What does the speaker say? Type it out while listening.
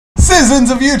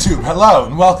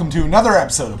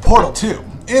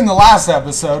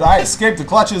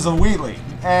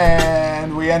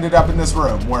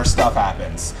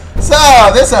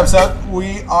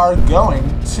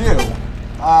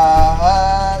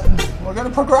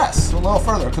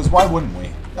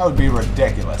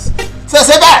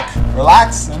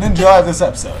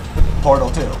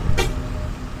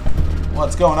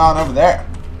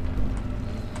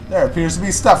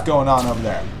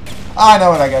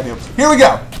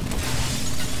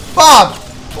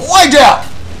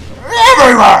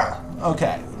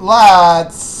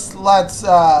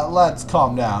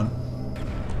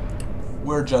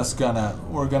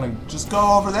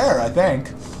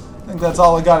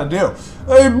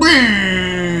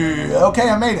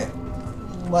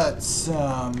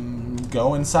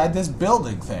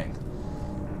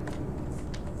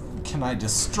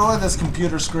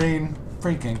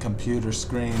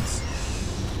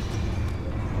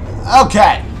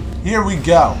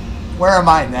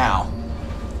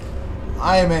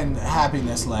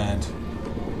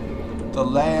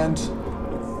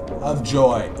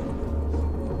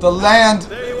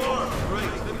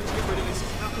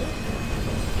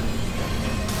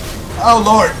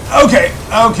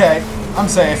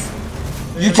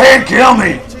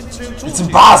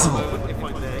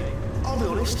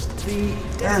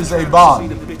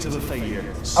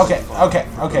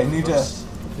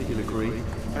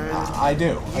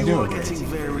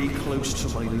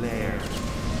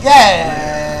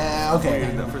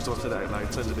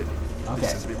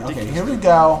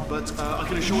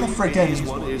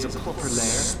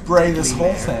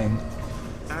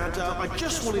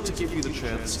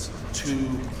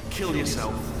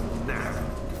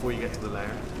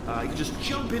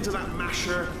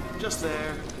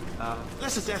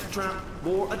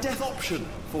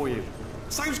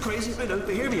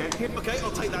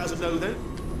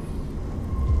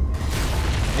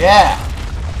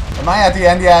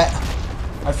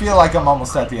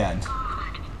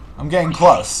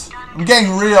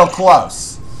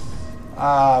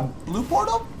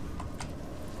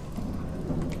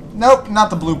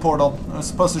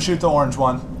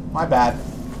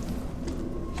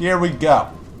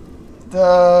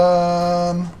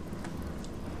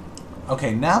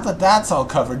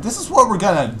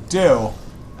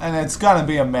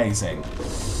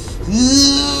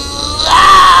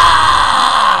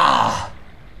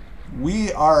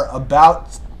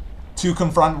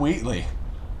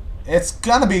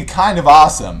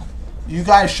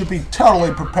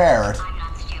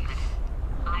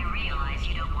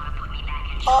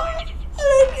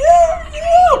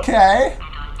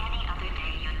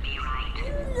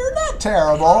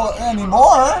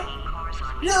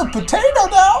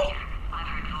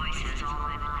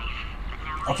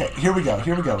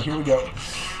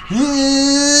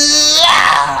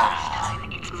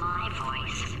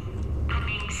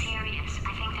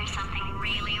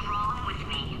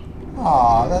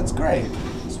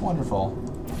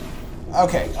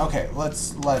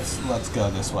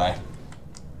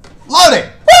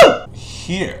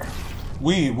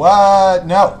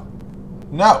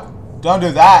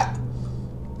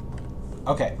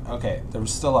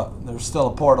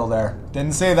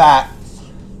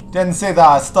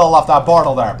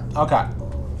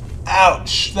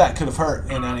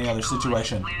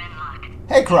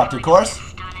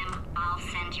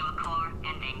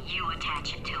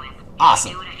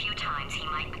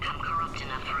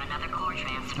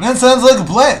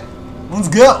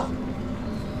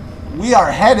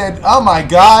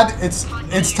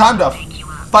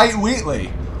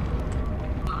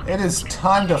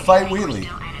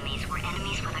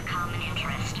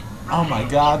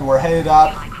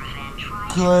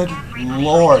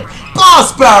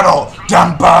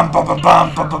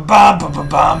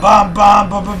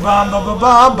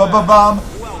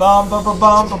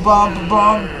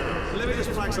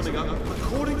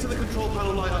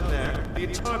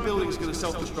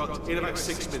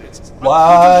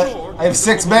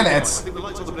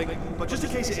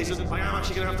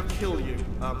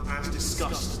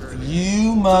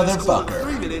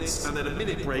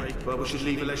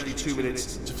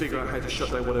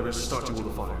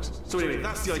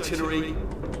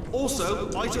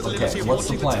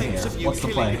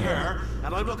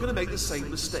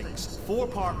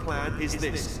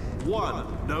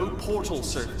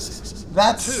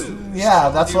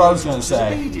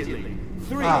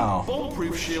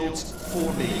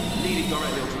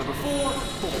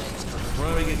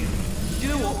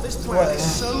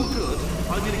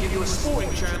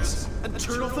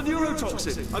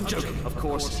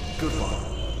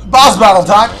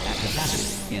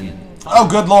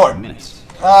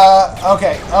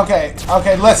Okay,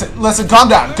 listen, calm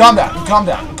down. Calm down. I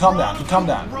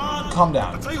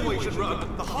tell you what you should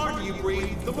run. The harder you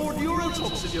breathe, the more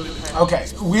neurotoxin you'll inhale. Okay,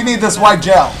 we need this white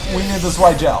gel.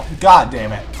 God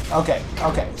damn it. Okay.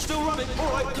 Still running?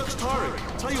 Alright, it looks tiring.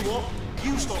 Tell you what,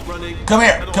 you stop running. Come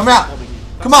here, and I'll come stop out. bombing you.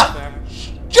 Come That's on. fair.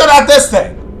 Shoot at this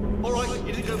thing. Alright,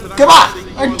 you didn't go for that. Come on,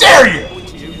 thing. I Alright, dare you. point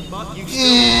to you, but you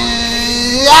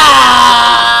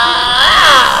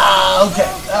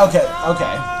Okay.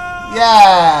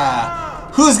 Yeah.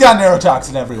 Who's got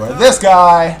neurotoxin everywhere? This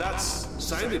guy. That's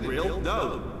sounded real.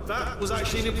 No, that was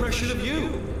actually an impression of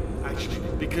you. Actually,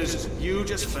 because you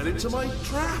just fell into my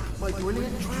trap, my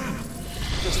brilliant trap.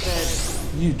 Just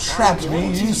then. You trapped me,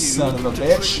 you son of a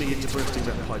bitch. Trick me into bursting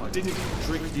that pipe. Didn't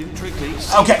trick me.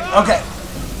 Okay.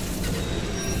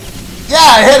 Yeah,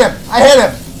 I hit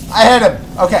him.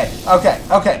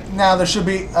 Okay. Now there should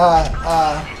be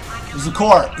there's a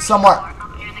core somewhere.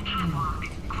 Near the catwalk.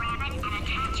 Grab it and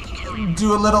attach it to it.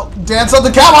 Do a little dance on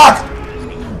the catwalk.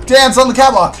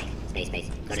 Space.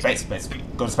 Go to space.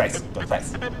 Go to space.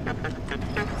 Space.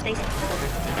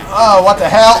 Oh, what the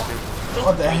hell?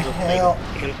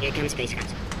 Here comes space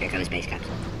cops. How many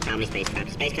space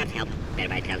cops? Space cops, help. Better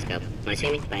buy a telescope. Wanna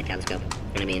see me? Buy a telescope.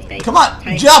 Gonna be in space. Come on,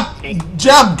 Hey, jump! Space.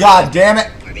 Jump, god damn it!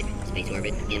 Space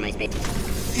orbit. In my space.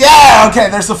 Yeah, okay,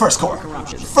 there's the first core.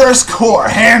 First core,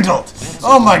 handled!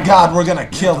 Oh my god, we're gonna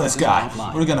kill this guy.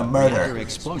 We're gonna murder. We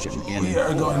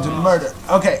are going to murder.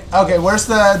 Okay, where's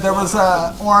there was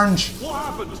orange. What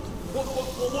happened?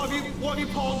 What have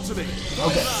you palmed to me?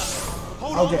 Okay.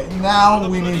 Hold on. Okay, now The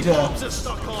we bloody need to... bombs are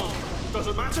stuck on.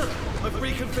 Doesn't matter. I've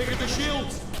reconfigured the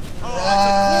shield.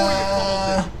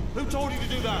 Oh, who told you to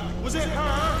do that? Was it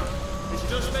her? It's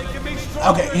just making me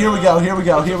stronger. Okay, here we go.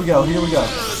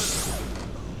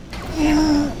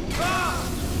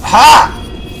 Ha!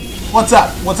 What's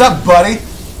up, buddy?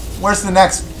 Where's the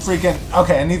next freaking...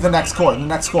 Okay, I need the next core.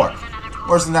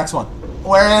 Where's the next one?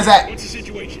 Where is it? What's the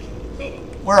situation?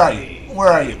 Where are you?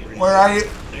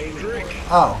 Name's Rick.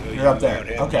 Oh, you're up there.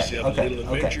 Have yourself a Okay.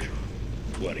 little adventure.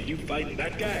 What, are you fighting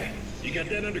that guy? You got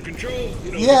that under control?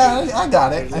 You know, Yeah, I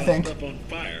got it, I think. Up on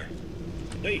fire.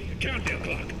 Hey, a countdown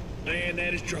clock. Man,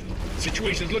 that is trouble.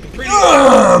 Situation's looking pretty.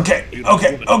 Okay.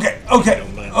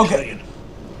 Don't mind saying.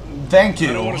 Thank I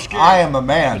don't you. wanna scare I you. am a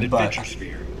man, An but... adventure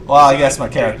sphere. Well, I guess my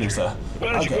character's a...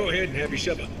 Why don't you go Okay. ahead and have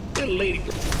yourself a little lady?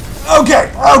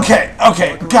 Okay.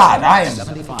 God, I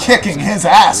am kicking his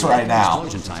ass right now.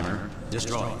 Explosion timer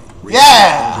destroyed.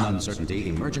 Yeah! Uncertainty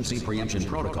emergency preemption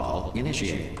protocol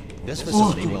initiated. This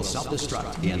facility will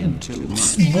self-destruct in 2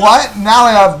 minutes. What? Now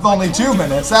I have only 2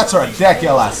 minutes. That's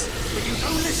ridiculous.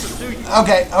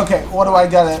 Okay. What do I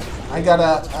gotta...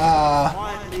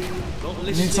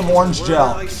 need some orange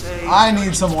gel. I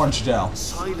need some orange gel.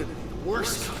 Silent,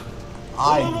 worst.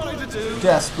 I All I wanted to do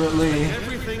desperately...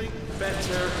 everything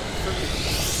better for me.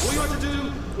 All you had to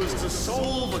do was to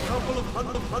solve a couple of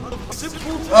hundred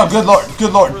simple tests. Oh, good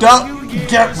lord. Don't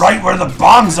get right where the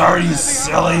bombs are, you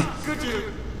silly. Could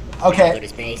you? Go Okay, to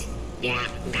space. Yeah,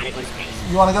 gotta go to space.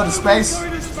 you want to go to space?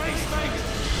 Going to space, mate.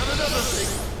 And another thing,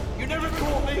 you never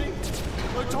caught me.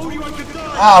 I told you I could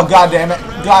die. Oh, god damn it.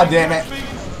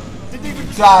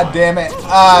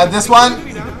 This one?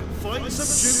 Find some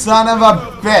Son of a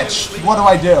bitch. What do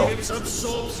I do? some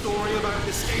sob story about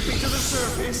escaping to the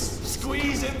surface.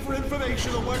 Squeeze in for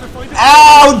information on where to find a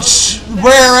Ouch!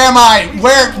 Where am I?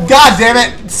 Where? God damn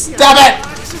it! Stop it!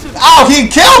 Oh, he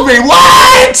killed me!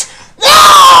 What?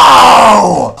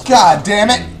 No! God damn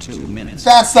it! 2 minutes.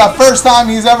 That's the first time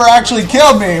he's ever actually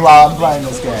killed me while I'm playing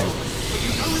this game.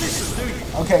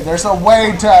 Okay, there's a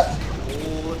way to...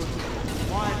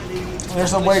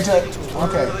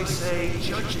 Okay. I say,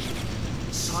 judging.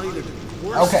 Silent,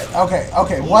 worst.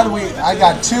 Okay. What do we... I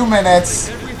got 2 minutes.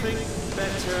 Everything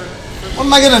better. What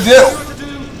am I gonna do? All I had to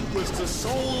do was to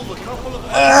solve a couple of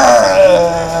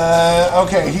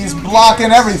Okay, he's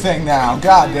blocking everything now.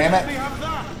 God damn it. have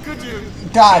that, could you?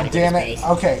 God damn it.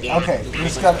 Okay.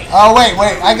 Just gotta... Oh, wait.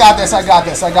 I got this.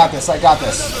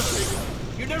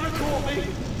 You never caught me.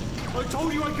 I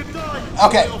told you I could die.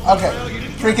 Okay.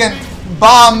 Freaking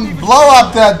bomb. Blow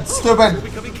up the stupid...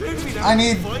 Becoming clear to me now. I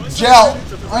need Find gel.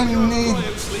 someone I to need...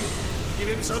 Give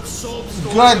him some sob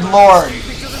story Good about lord.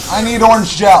 escaping to the I need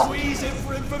orange gel. Squeeze in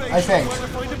for information I think. on where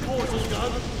to find a portal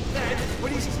gun. Then,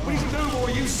 when he's no more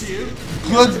use to you,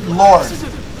 Good lord.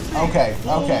 Okay.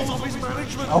 falls off his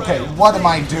management Okay, rail. what am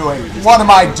I doing?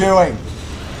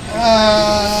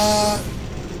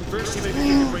 First you made me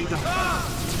get your brain down.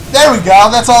 There we go.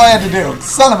 That's all I had to do.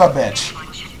 Son of a bitch.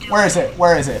 Where is it?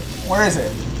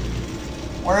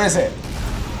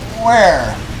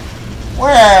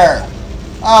 Where?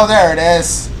 Oh, there it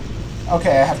is.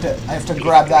 Okay, I have to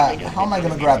grab that. How am I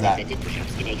gonna grab that?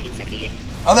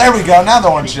 Oh, there we go. Now the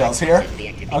orange shell's here.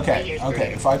 Okay,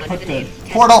 okay. If I put the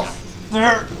portal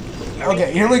there.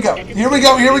 Okay, here we go. Here we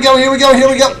go. Here we go. Here we go. Here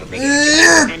we go.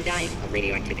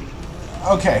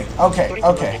 Okay, okay,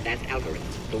 okay.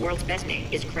 The world's best name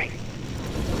is Craig.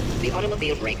 The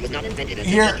automobile brake was not invented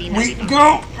until Here we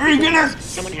go. We're gonna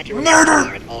someone had to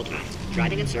murder. at all times,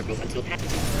 driving in circles until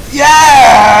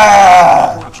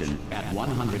Yeah! Corruption at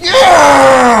 100.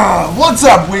 Yeah! What's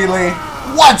up, Wheelie?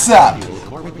 What's up?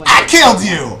 I killed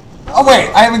you! Oh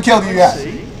wait, I haven't killed you yet.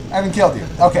 I haven't killed you.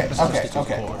 Okay, okay,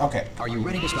 okay, okay. Are you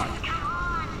ready to start?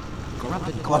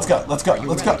 Corrupted core. Let's go, let's go, Are you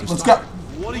let's go, ready to let's go. start?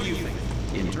 What do you think?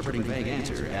 Interpreting vague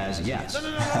answer as yes.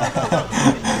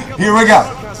 Here we go.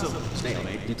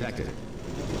 Stalemate detected.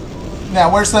 Now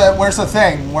where's the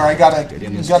thing where I gotta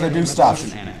do stuff?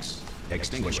 Annex.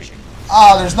 Extinguishing.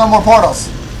 Ah, there's no more portals.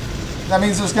 That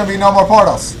means there's gonna be no more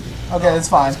portals. Okay, that's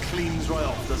fine. Cleans right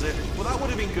off, does it? Well, that would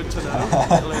have been good to know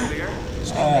a little earlier.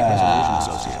 Stalemate Resolution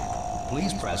Associate.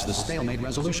 Please press the Stalemate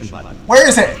Resolution button. Where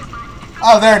is it?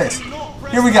 Oh, there it is.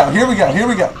 Here we go, here we go, here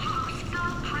we go.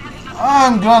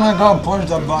 I'm gonna go push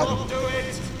the button. Don't do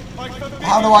it.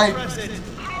 How do I...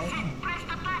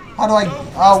 How do I...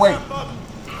 Oh, wait.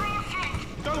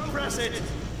 Don't press it.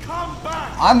 Come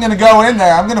back. I'm gonna go in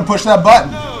there. I'm gonna push that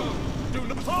button. No. Do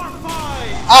the part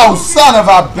 5. Oh, son of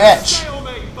a bitch.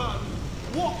 Stalemate button.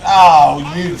 What?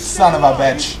 Oh, you son of a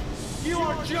bitch. You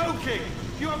are joking.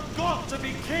 You have got to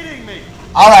be kidding me.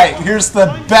 Alright, here's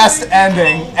the best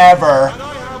ending ever. And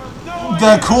I have no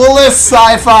The idea. coolest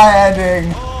sci-fi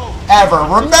ending ever.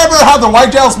 Remember how the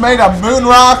Whitetails made of moon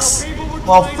rocks?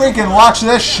 Well, freaking watch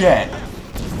this shit.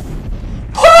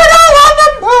 Portal on the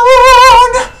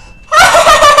moon!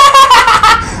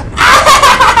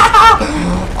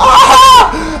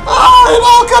 Oh, it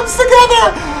all comes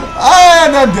together!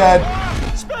 And I'm dead.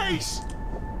 Space.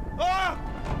 Ah.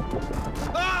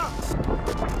 Ah.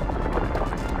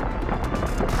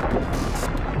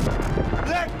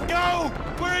 Let go.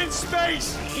 We're in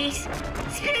space.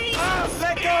 Ah,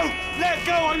 let go! Let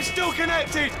go! I'm still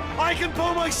connected! I can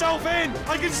pull myself in!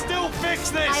 I can still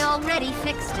fix this! I already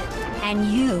fixed it, and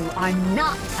you are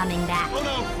not coming back. Oh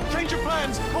no! Change your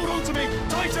plans! Hold on to me!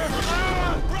 Tighter!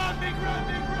 Ah! Grab me! Grab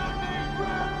me! Grab me!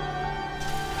 Grab me!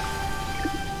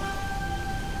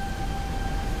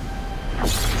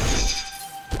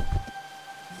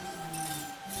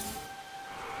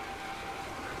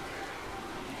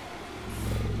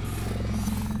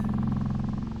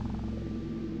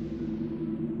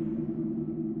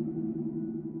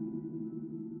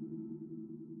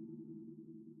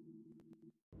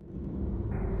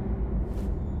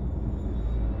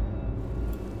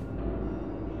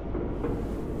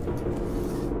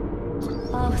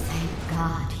 Oh, thank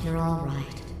God, you're all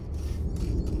right.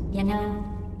 You know,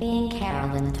 being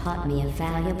Carolyn taught me a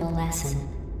valuable lesson.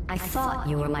 I thought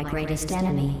you were my greatest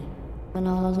enemy, when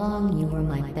all along you were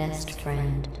my best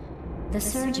friend. The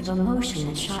surge of emotion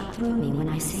that shot through me when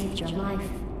I saved your life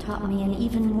taught me an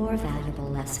even more valuable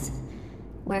lesson,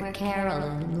 where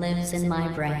Carolyn lives in my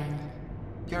brain.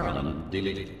 Carolyn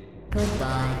deleted.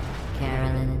 Goodbye,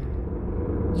 Carolyn.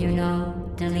 You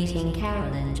know, deleting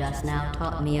Carolyn just now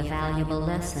taught me a valuable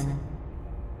lesson.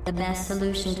 The best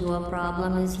solution to a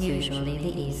problem is usually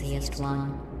the easiest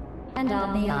one. And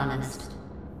I'll be honest,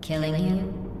 killing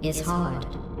you is hard.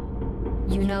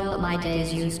 You know what my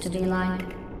days used to be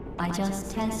like? I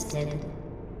just tested.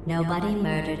 Nobody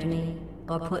murdered me,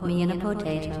 or put me in a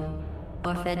potato,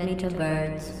 or fed me to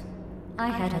birds. I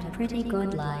had a pretty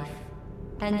good life.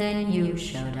 And then you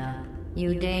showed up.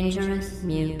 You dangerous,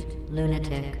 mute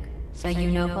lunatic. So you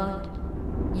know what?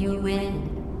 You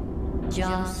win.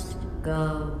 Just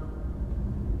go.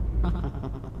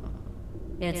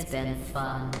 It's been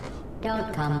fun.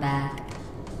 Don't come back.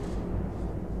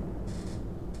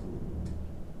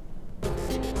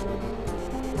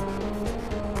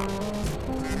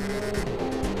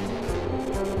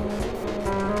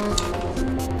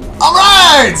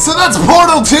 Alright, so that's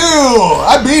Portal 2!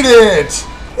 I beat it!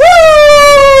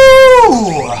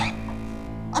 Woo!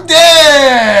 I'm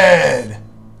dead!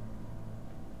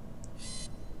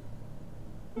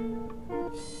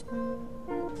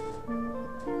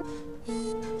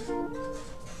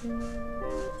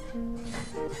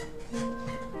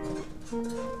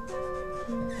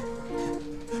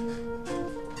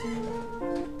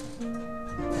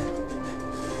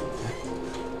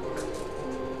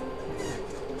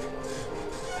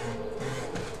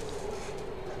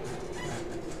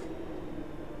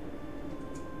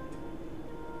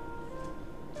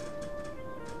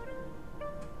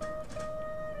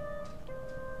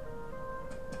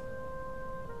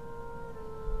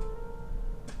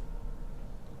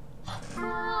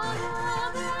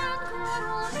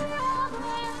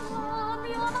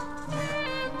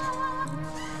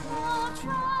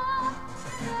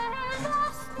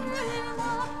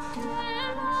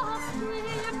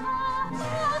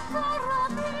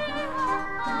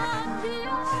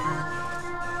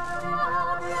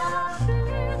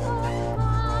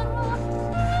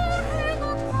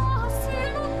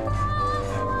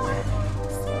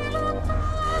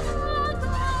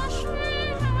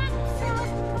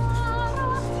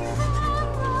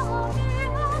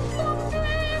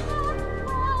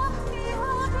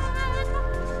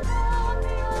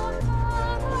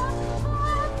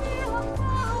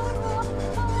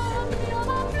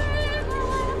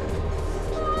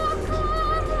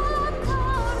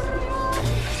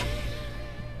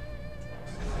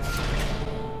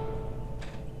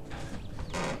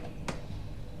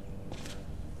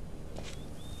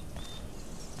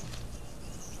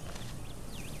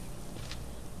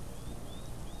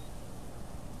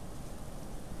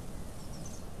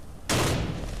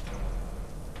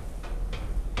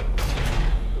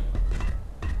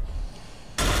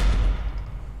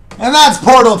 And that's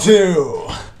Portal 2.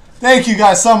 Thank you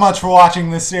guys so much for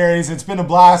watching this series. It's been a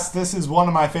blast. This is one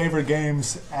of my favorite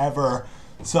games ever.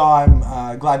 So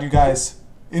I'm glad you guys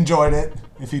enjoyed it,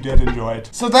 if you did enjoy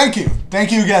it. So thank you.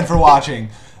 Thank you again for watching.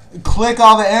 Click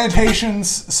all the annotations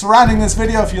surrounding this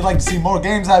video if you'd like to see more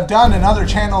games I've done and other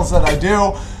channels that I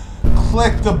do.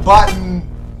 Click the button,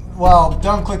 well,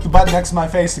 don't click the button next to my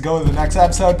face to go to the next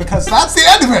episode because that's the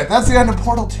end of it. That's the end of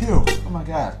Portal 2. Oh my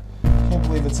god. Can't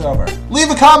believe it's over.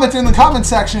 Leave a comment in the comment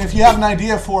section if you have an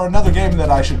idea for another game that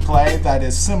I should play that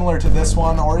is similar to this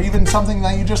one, or even something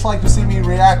that you just like to see me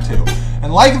react to.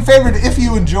 And like and favorite if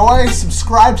you enjoy,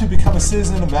 subscribe to become a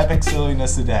citizen of epic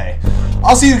silliness today.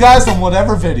 I'll see you guys on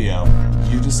whatever video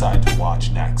you decide to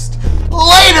watch next.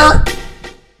 Later!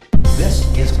 This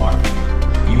is art.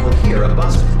 You will hear a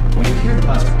buzzer. When you hear the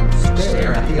buzzer,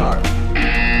 stare at the art.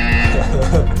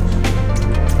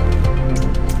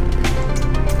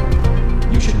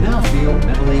 You should now feel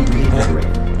mentally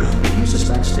reinvigorated. If you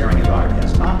suspect staring at art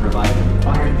has not provided the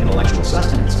required intellectual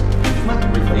sustenance,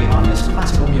 reflect briefly on this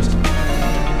classical music.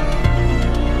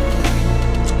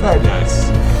 Very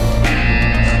nice.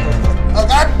 Oh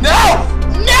god, no!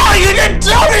 No, you didn't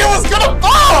tell me it was gonna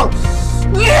fall!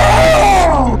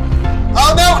 No!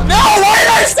 Oh no, no! Why did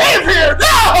I save here?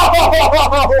 No!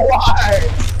 Why?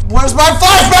 Where's my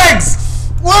flashbangs?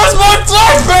 Where's my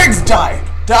flashbangs? Die!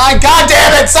 Die,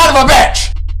 goddamn it, son of a bitch!